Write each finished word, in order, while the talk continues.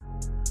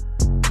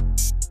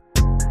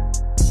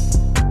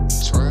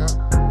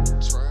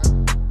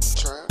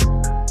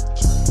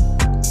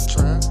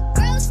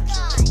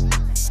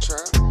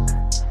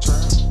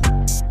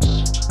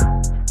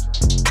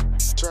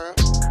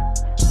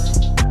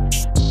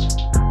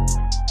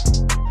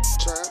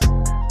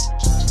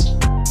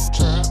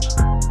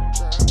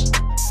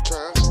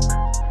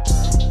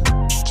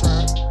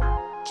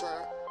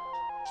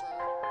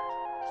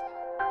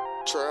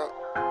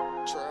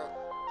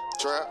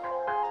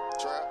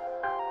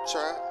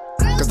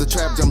Cause the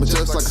trap jumpin'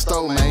 just like a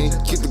stove, man.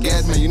 Keep the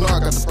gas, man, you know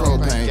I got the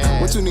propane.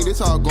 What you need,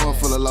 it's all going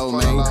for the low,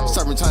 man.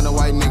 Serving China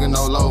white nigga,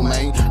 no low,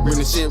 man. Bring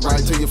the shit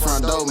right to your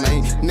front door,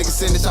 man. Niggas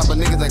send this shop, but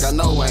niggas ain't got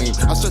no aim.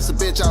 I stress a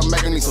bitch out,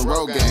 making me some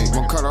road game.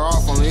 Won't cut her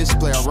off on this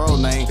play, I roll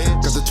name.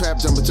 Cause the trap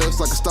jumpin'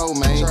 just like a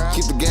stove, man.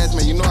 Keep the gas,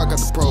 man, you know I got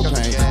the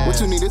propane. What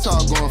you need, it's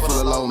all going for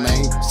the low,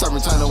 man. Serving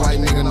China white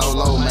nigga, no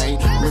low,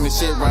 man. Bring the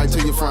shit right to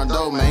your front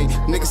door, man.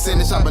 Niggas send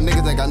this shop, but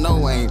niggas ain't got no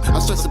aim.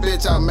 I stress a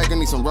bitch out, making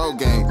me some road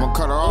game. Won't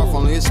cut her off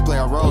on this play,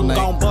 I roll name.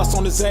 Gon' bust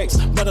on his ex,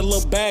 better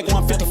little bag,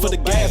 150 for the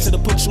gas, it'll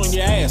put you in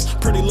your ass.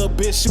 Pretty little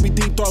bitch, she be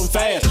deep throating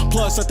fast.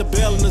 Plus at the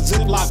bell in the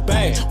Ziploc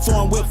bag.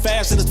 Foreign whip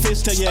fast and the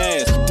fish to your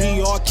ass.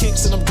 DR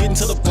kicks and I'm getting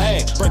to the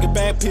bag. Breaking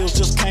bad pills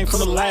just came from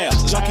the lab.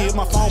 Junkie hit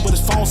my phone, but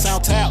his phone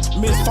sound tapped.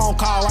 Missed phone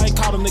call, I ain't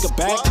called a nigga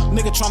back.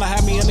 Nigga tryna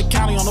have me in the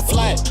county on the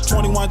flat.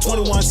 21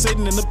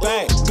 sitting in the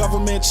back.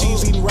 Government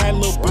cheese eating rat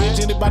little bitch.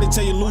 Anybody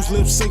tell you loose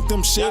lips sink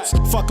them shits?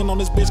 Fucking on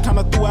this bitch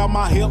kinda threw out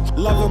my hip.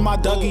 Loving my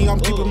Dougie, I'm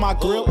keeping my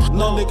grip.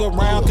 No nigga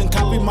around can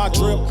copy my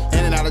drip.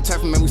 In and out of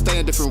traffic, man, we stay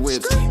in different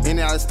whips. In and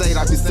out of state,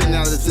 I be sitting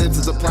out of the zips.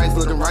 It's a price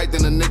looking right,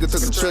 then the nigga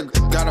took a trip.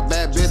 Got a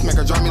bad bitch, make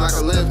her drive me like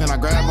a lift. And I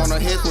grab on her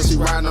hips when she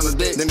riding on the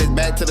dick. Then it's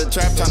back to the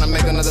trap, trying to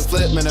make another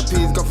flip. Man, the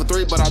P's go for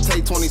 3, but I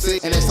take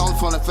 26. And it's only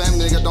for the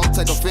family, nigga, don't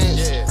take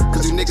offense.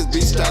 Cause you niggas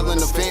be straddling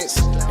the fence.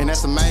 And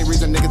that's the main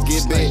reason niggas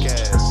get big.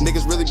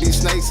 Niggas really be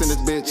snakes in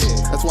this bitch.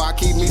 That's why I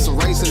keep me some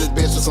race in this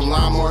bitch. With some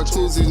lawnmower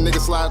tools, these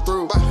niggas slide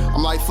through.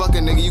 I'm like, fuck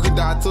it, nigga, you can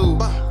die too.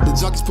 The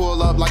junkies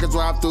pull up like a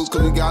drive-through.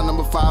 Cause we got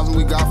number 5s and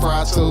we got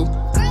fries too.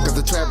 Cause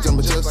the trap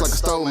jumpin' just like a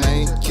stove,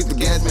 man. Keep the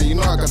gas, man, you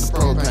know I got the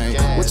propane.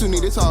 What you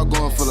need, it's all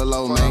going for the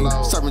low, man.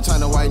 Serving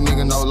China white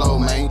nigga, no low,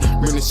 man.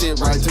 Bring the shit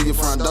right to your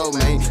front door,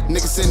 man.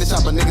 Niggas send this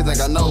shop, but niggas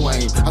ain't got no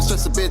aim. I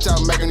stress a bitch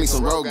out, making me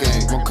some road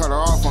game. Won't cut her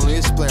off on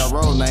this play, I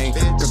roll name.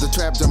 Cause the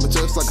trap jumpin'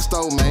 just like a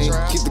stove, man.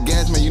 Keep the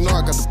gas, man, you know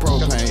I got the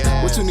propane.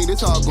 What you need,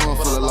 it's all going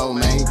for the low,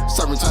 man.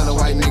 Serving China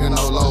white nigga,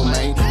 no low,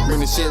 man.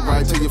 Bring the shit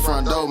right to your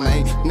front door,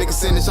 man. Niggas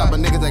send this shop, but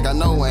niggas ain't got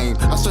no aim.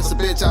 I stress a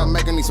bitch out,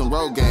 making me some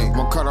road game.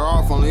 Won't cut her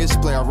off on this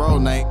play, I roll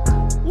name.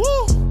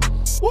 Woo!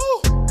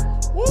 Woo!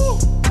 Woo!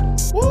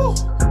 Woo!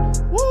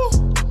 Woo!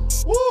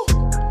 Woo!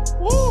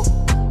 Woo!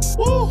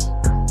 Woo!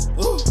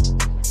 Woo!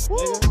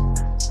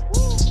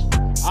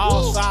 Nigga.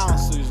 All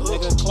silencers,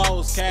 nigga,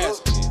 closed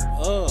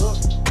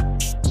casket.